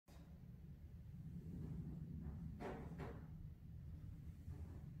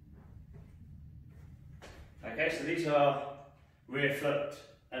Okay, so these are rear foot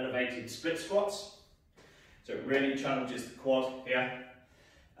elevated split squats. So it really challenges the quad here.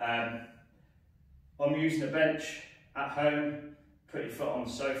 I'm using a bench at home. Put your foot on the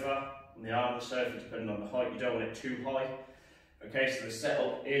sofa, on the arm of the sofa, depending on the height. You don't want it too high. Okay, so the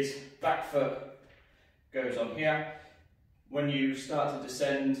setup is back foot goes on here. When you start to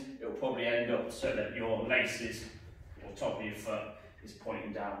descend, it'll probably end up so that your laces or top of your foot is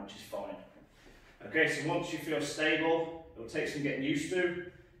pointing down, which is fine. Okay, so once you feel stable, it'll take some getting used to,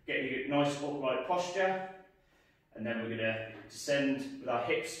 get you a nice upright posture, and then we're going to descend with our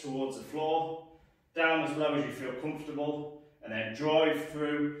hips towards the floor, down as low as you feel comfortable, and then drive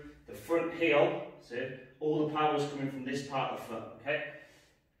through the front heel. So all the power's coming from this part of the foot, okay?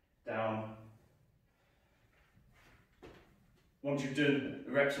 Down. Once you've done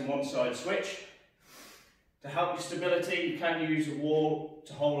the reps on one side, switch. To help your stability, you can use a wall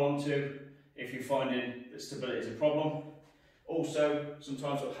to hold on to if you're finding that stability is a problem. Also,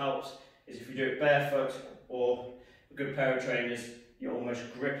 sometimes what helps is if you do it barefoot or a good pair of trainers, you're almost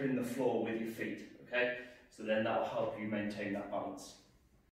gripping the floor with your feet, okay? So then that'll help you maintain that balance.